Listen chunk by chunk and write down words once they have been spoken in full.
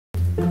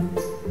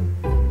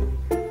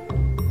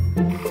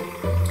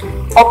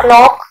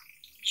o'clock,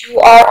 you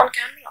are on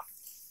camera.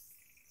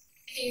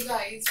 Hey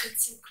guys,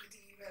 it's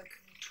Sukriti.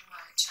 Welcome to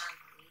my channel.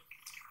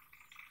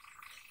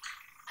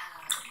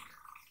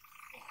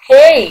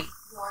 Hey,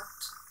 What?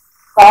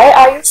 why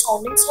are you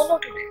sounding so low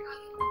today?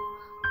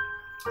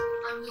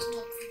 I'm just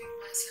not feeling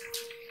myself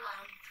today.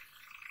 I'm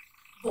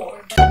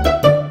bored.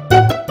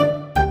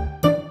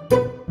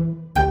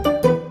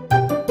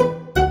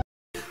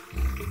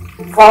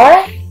 Why?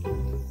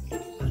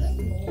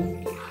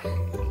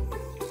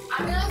 I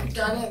mean, I've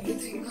done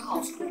everything in the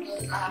house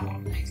because I have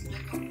organized my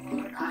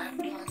cupboard, I have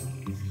done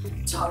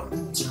jharu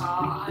pocha,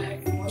 I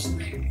have washed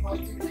the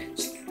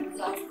vegetables,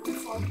 I've cooked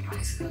for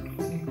myself.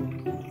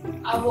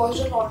 I've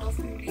watched a lot of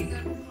movies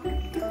and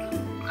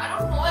I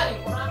don't know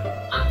anymore.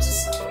 I'm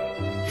just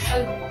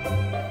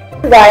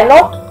helpless. Why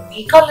not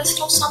make a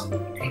list of some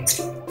things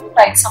to do,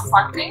 like some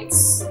fun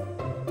things?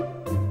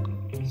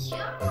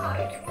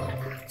 Yeah, you are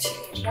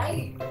actually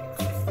right.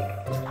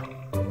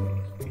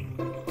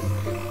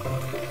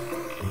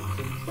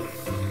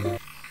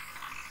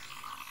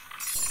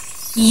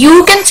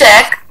 You can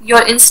check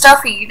your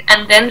Insta feed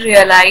and then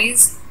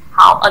realize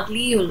how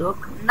ugly you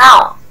look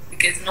now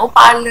because no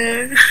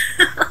parlor.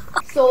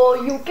 So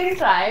you can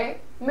try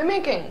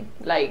mimicking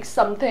like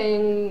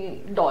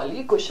something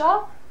Dolly,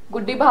 Kusha,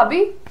 Goody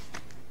Bhabhi,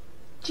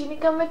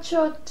 Chinika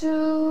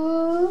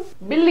Machotu,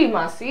 Billy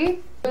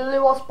Masi. Billy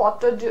was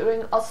spotted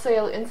during a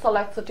sale in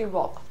Select City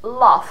Walk.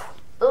 Laugh,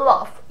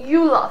 laugh,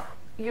 you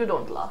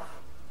don't laugh.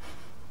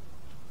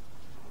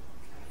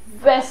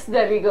 West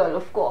Delhi girl,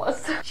 of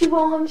course.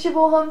 शिवोहम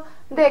शिवोहम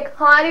देख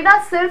हमारी ना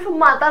सिर्फ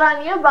माता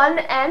रानी है, one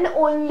and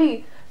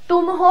only.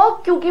 तुम हो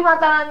क्योंकि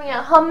माता रानी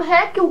है, हम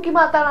है क्योंकि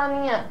माता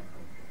रानी है.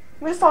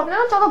 मेरे सामने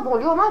ना ज़्यादा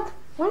बोलियो मत.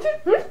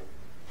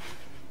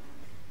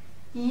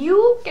 You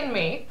can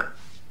make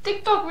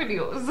TikTok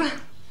videos.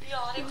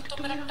 यार एक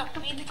तो मेरा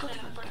टप्पी दिखने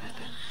लग पड़ा है.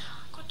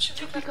 कुछ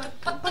भी कर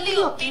पतली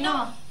होती ना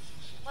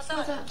मजा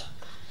आ जाता.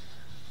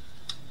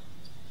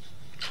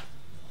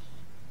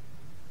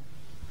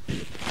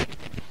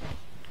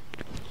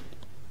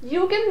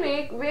 You can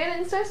make wear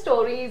Insta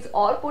stories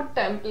or put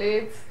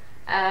templates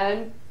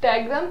and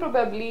tag them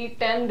probably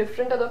 10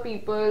 different other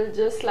people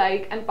just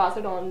like and pass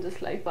it on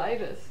just like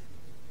virus.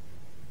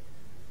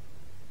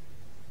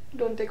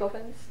 Don't take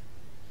offense.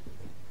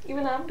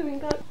 Even I'm doing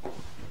that.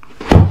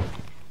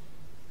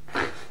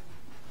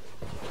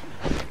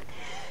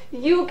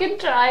 You can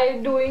try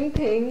doing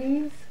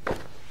things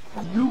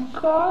you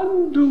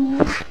can't do.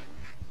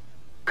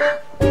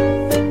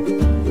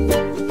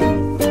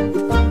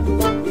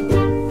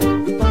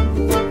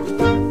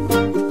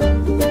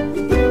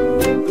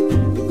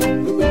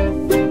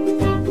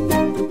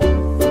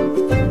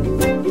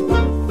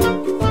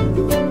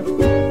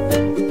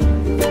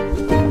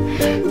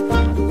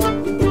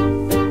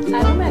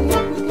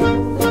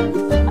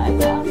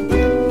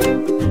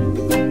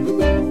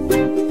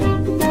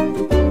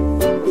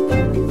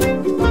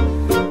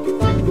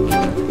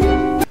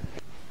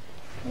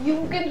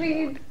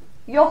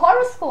 Your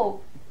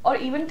horoscope or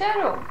even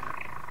tarot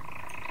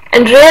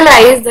And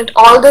realize that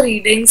all the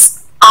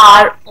readings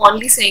are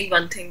only saying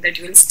one thing, that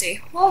you will stay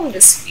home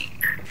this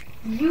week.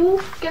 You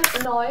can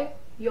annoy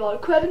your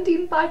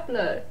quarantine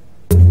partner.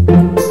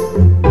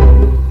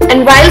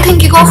 And while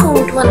thinking of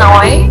whom to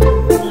annoy,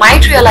 you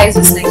might realize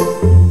this thing.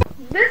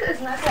 This is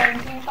my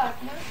quarantine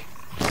partner.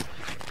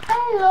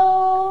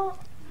 Hello.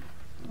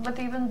 But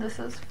even this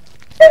is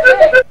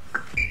fake.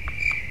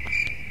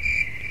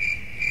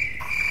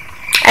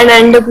 And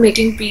end up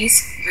making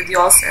peace with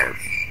yourself.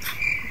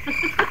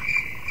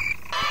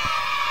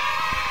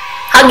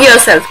 Hug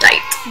yourself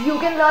tight. You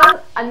can learn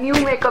a new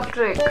makeup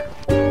trick.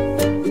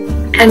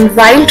 And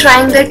while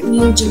trying that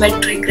new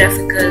geometric,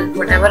 graphical,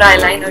 whatever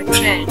eyeliner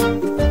trend,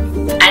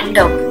 end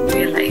up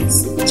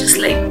realize, just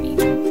like me,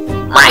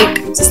 might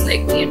just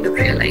like me end up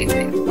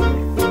realizing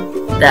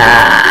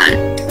that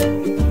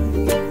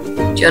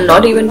you're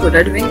not even good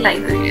at wing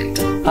liner yet.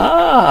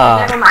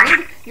 Never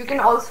mind. You can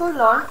also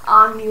learn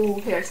a new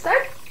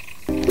hairstyle.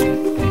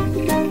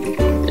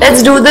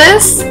 Let's do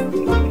this.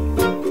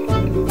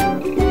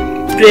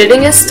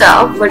 Braiding is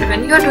tough, but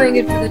when you're doing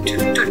it with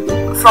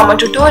from a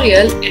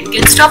tutorial, it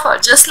gets tougher,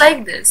 just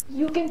like this.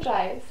 You can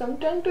try some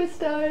tongue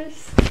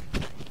twisters.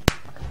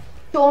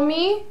 Show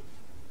me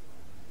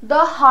the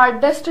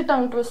hardest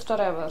tongue twister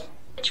ever.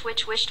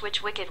 Which wished,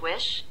 which wicked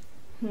wish?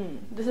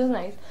 This is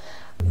nice.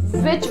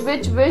 Which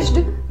wished,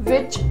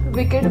 which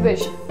wicked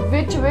wish.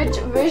 Which wished,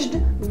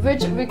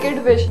 which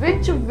wicked wish.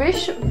 Which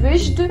wished,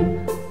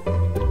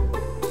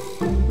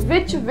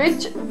 which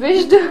wished,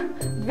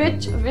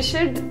 which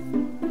wished,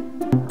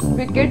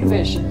 wicked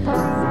wish.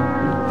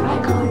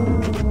 I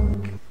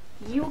can't.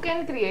 You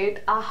can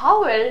create a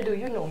how well do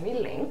you know me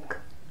link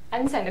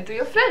and send it to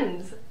your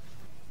friends.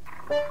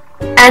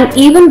 And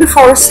even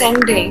before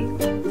sending,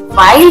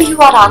 while you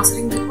are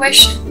answering the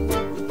question,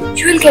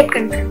 you will get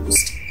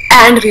confused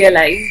and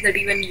realize that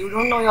even you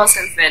don't know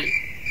yourself well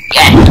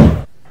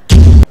yet.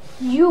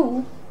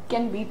 You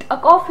can beat a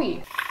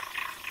coffee.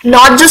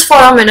 Not just for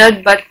a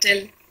minute, but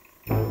till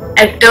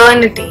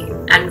eternity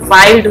and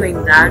while doing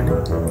that,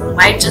 you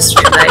might just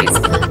realize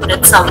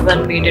that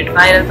someone made it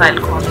viral while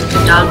calling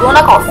it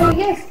dalgona coffee. So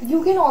yes,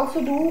 you can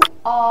also do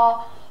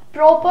a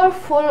proper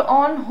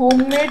full-on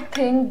homemade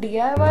thing,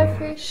 DIY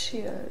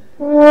facial.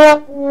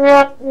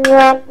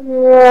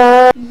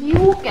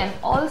 You can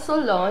also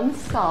learn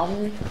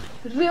some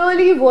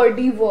really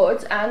wordy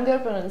words and their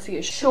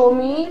pronunciation. Show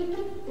me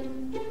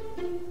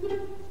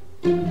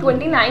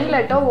 29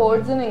 letter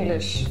words in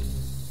English.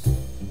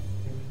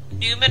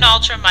 Newman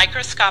Ultra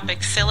Microscopic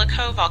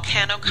Silico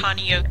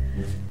Volcanoconio.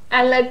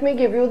 And let me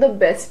give you the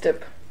best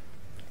tip.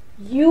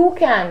 You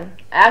can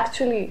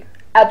actually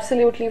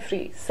absolutely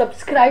free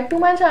subscribe to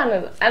my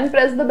channel and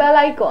press the bell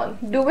icon.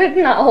 Do it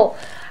now.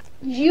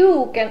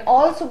 You can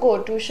also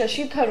go to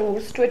Shashi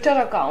Tharoor's Twitter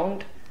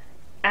account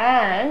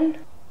and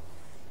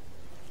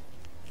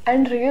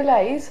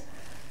realize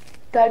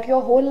that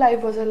your whole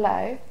life was a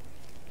lie.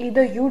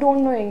 Either you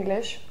don't know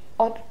English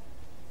or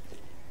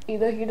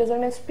either he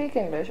doesn't speak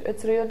English.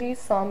 It's really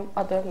some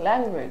other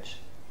language.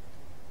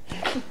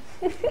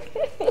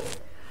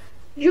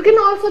 You can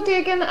also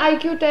take an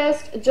IQ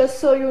test just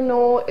so you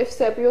know if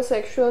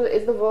sapiosexual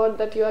is the word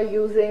that you are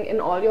using in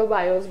all your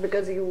bios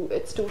because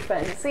it's too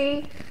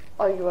fancy,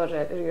 or you are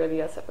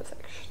really a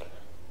sapiosexual.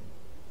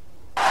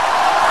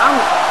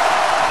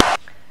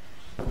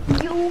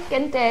 You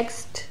can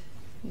text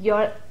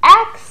your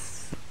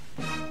ex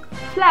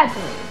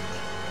flatmate.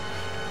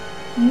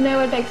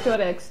 Never text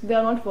your ex, they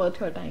are not worth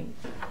your time.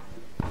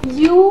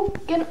 You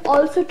can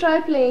also try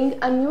playing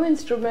a new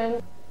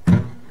instrument.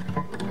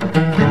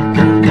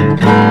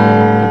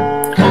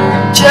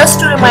 Just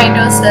to remind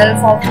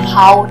yourself of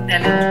how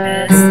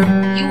talentless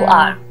you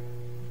are.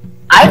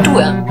 I too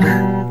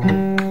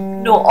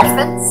am. No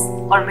offense,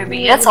 or maybe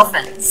yes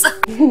offense.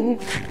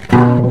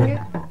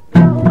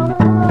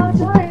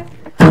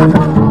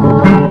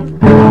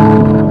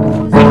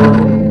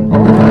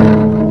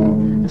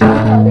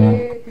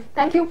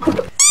 Thank you.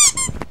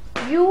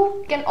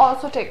 You can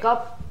also take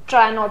up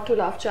Try Not to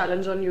Laugh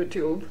challenge on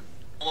YouTube.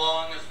 As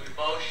long as we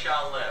both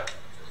shall live.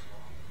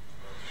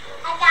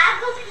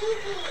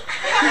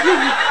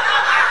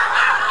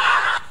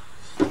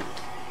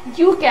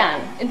 You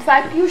can, in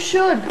fact you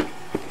should,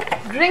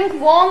 drink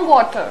warm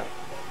water.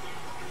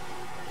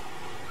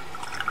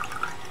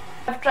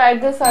 I've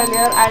tried this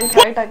earlier, I'll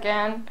try it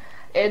again.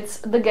 It's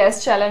the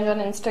guest challenge on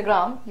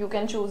Instagram. You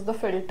can choose the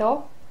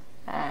filter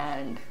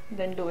and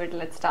then do it.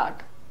 Let's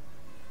start.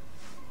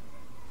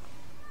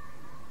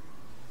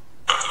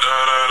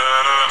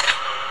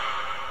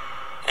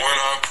 When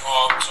I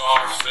popped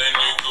off, then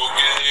you go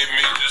gave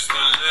me just a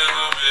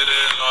little bit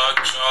of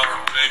lockjaw,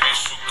 baby,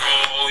 so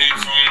cold heat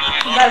from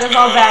the That is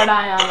how bad I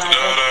am at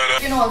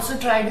it. You can also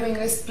try doing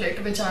a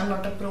split, which I'm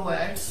not a pro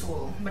at,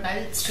 so but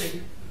I'll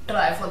still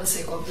try for the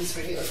sake of this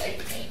video.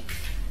 Like me.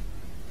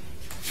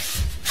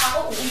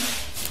 Ow!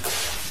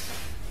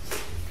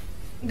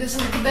 This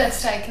is the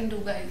best I can do,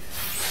 guys.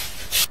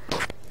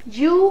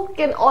 You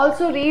can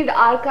also read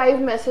archive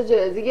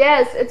messages.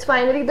 Yes, it's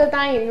finally the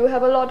time. You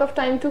have a lot of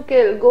time to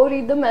kill. Go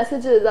read the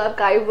messages,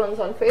 archive ones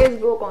on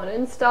Facebook, on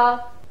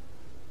Insta,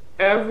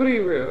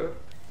 everywhere.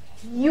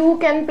 You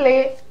can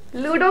play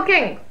Ludo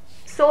King.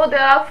 So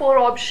there are 4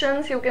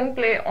 options. You can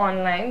play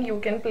online. You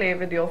can play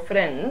with your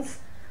friends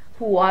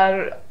who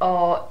are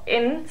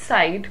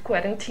inside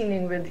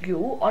quarantining with you,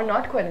 or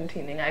not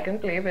quarantining. I can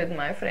play with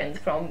my friends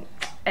from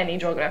any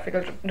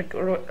geographical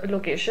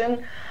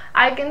location.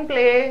 I can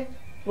play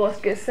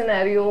worst case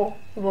scenario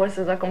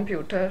versus a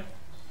computer.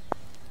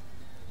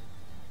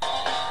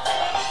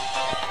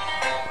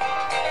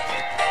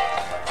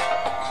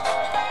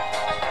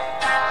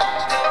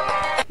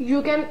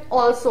 You can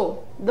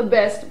also, the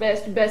best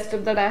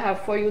tip that I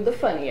have for you, the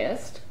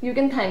funniest, you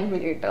can thank me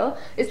later,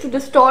 is to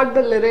distort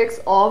the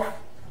lyrics of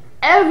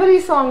every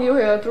song you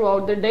hear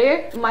throughout the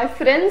day. My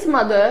friend's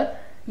mother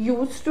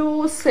used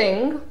to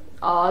sing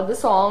the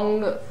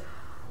song,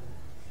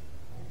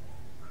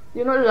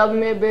 you know, love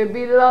me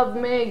baby, love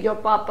me, your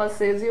papa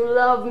says you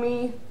love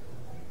me,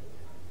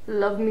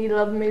 love me,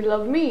 love me,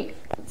 love me,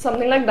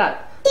 something like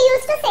that. He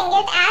used to sing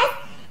it as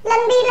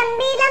lambi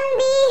lambi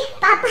lambi,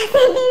 papa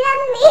said be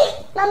lambi,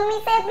 mummy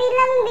said be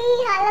lambi,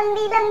 ha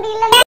lambi lambi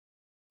lambi.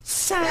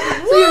 So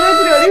you know,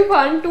 it's really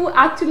fun to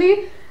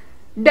actually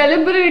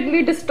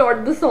deliberately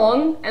distort the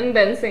song and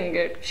then sing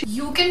it.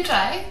 You can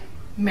try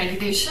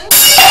meditation.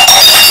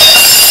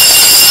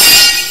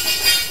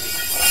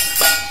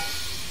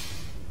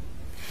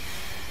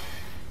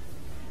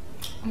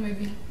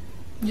 Maybe.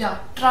 Yeah,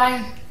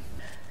 try.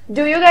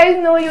 Do you guys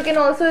know you can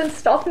also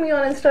stalk me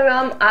on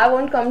Instagram? I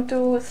won't come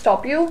to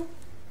stop you.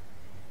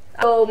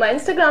 So my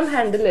Instagram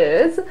handle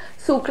is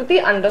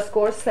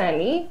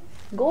Sukriti_Saini.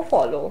 Go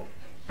follow.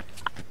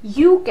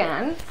 You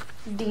can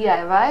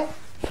DIY.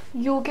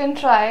 You can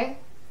try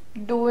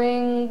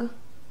doing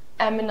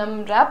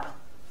Eminem rap.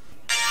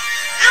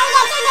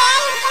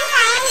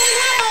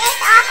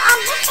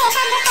 I'll get you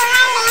there, you can try and read my lyrics off of this paper before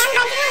I land,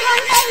 but you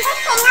won't take this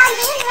thing or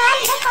these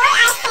words before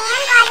I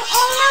stand, cause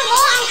ain't no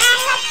way and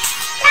I'm not from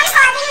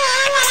causing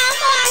man when I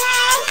say I'm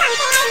right,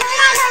 something I do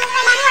that don't, but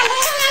I'm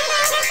holding and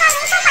doing this for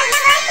me to put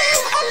the word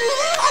seed, it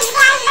means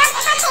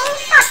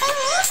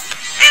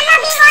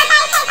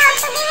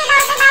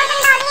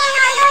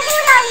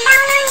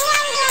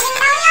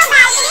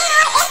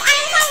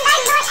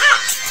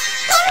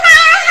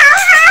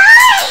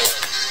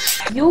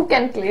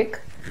can click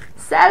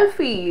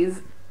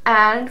selfies,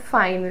 and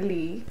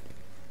finally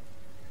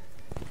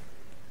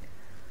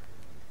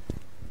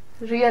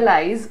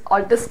realize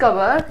or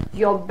discover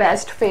your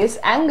best face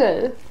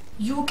angle.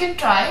 You can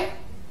try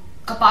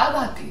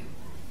Kapalbhati.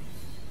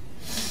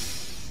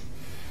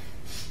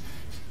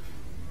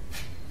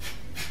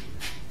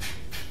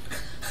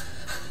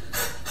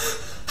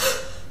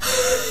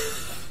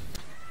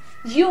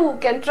 You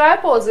can try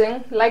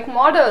posing like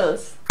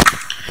models.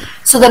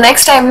 So the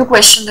next time you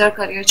question their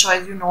career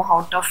choice, you know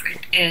how tough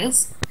it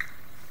is.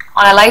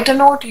 On a lighter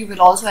note, you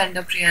will also end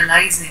up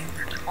realizing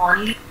that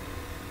only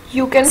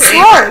You can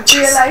Realize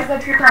realize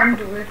that you can't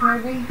do it,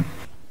 maybe.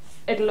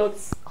 It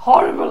looks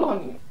horrible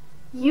on you.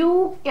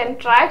 You can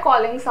try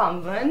calling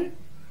someone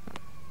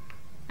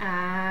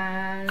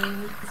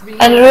and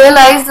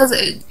realize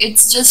that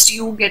it's just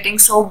you getting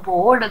so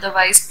bored,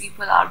 otherwise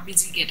people are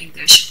busy getting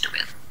their shit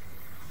together.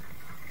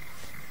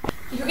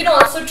 You can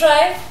also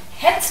try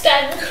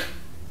headstand.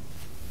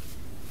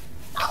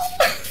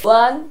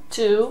 1,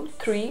 2,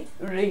 3,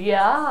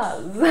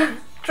 Riyaz.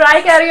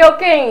 Try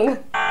karaoke.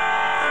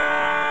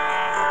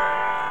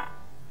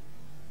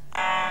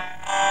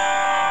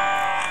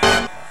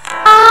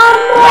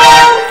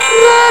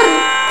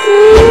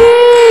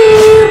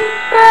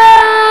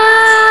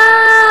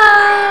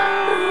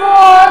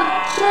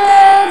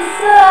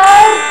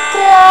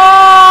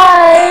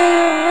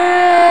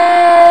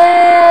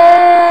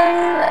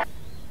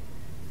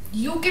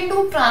 You can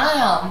do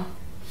pranayam.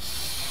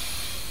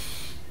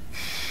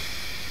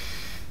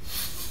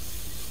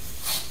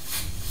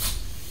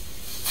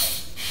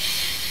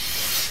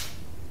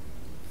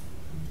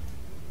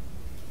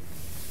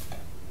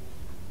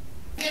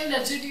 You can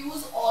legit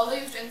use all the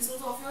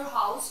utensils of your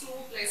house to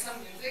play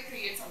some music,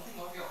 create something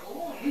of your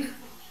own.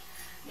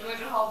 No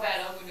matter how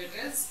bad or good it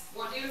is.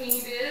 What you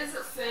need is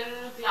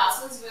fill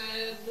glasses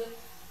with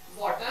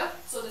water.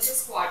 So this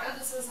is quarter,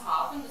 this is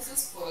half, and this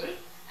is full.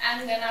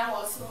 And then I've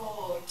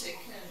also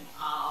taken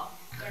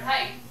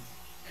kadhai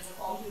as a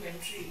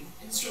complementary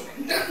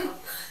instrument.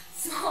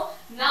 So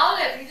now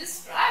let me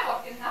just try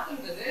what can happen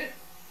with it.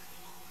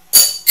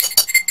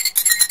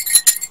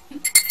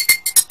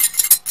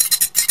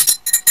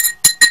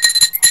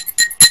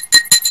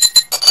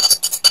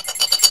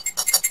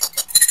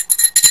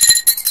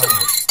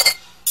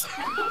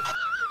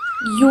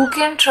 You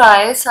can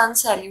try sun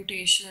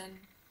salutation,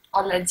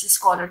 or let's just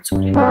call it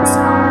Surya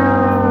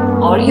Namaskar,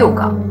 or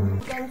yoga.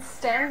 You can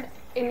stand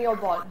in your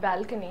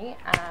balcony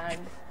and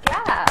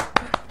clap.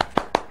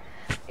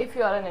 If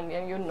you are an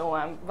Indian, you know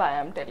why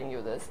I'm telling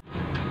you this.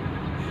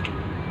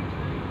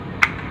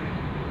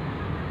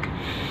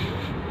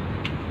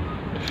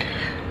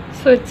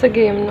 So it's a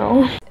game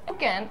now. You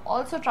can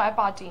also try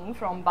partying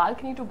from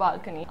balcony to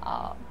balcony,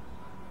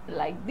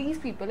 like these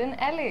people in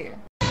LA.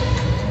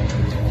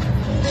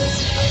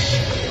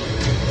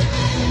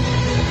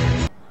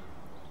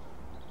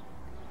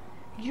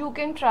 You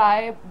can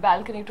try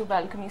balcony to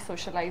balcony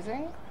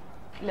socializing.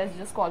 Let's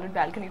just call it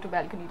balcony to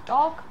balcony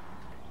talk.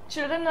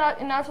 Children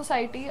in our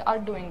society are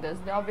doing this.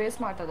 They are way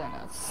smarter than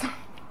us.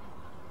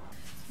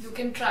 You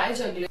can try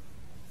juggling.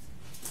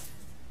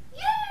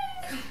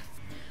 Yay!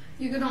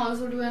 You can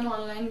also do an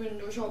online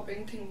window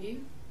shopping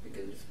thingy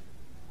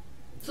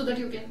so that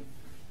you can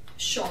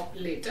shop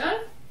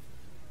later.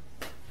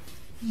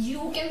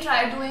 You can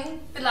try doing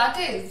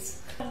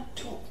Pilates. 1,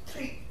 2,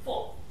 3,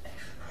 4.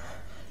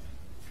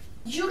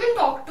 You can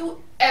talk to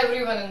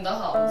everyone in the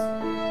house.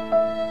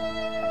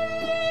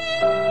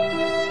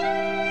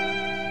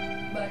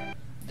 But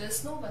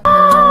there's no one.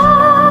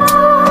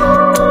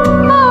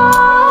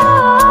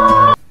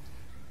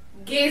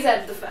 Gaze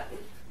at the fan.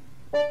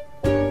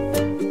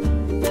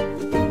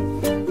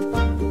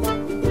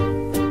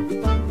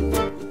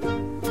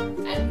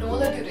 And know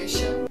the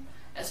duration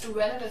as to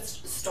when it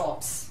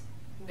stops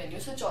when you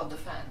switch off the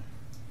fan.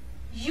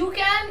 You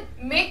can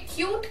make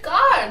cute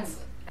cards.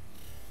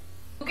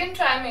 You can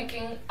try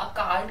making a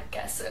card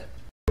cassette.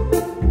 You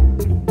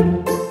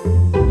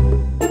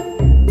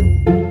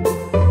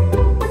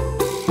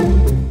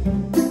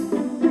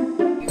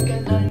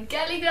can learn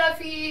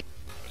calligraphy.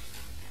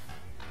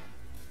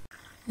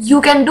 You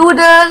can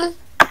doodle.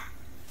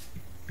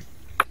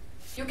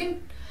 You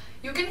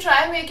can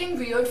try making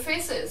weird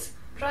faces.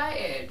 Try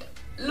it.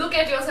 Look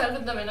at yourself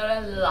in the mirror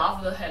and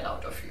laugh the hell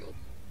out of you.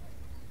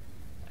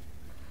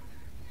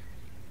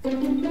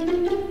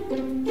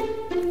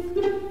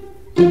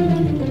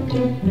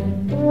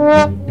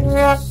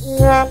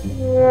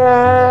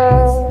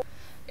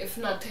 If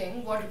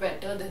nothing, what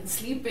better than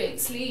sleeping?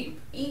 Sleep,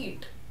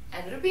 eat,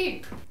 and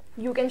repeat.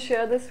 You can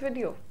share this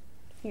video.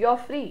 You're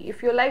free.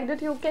 If you liked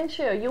it, you can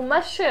share. You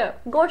must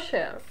share. Go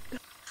share.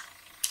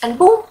 And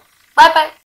boom, bye bye.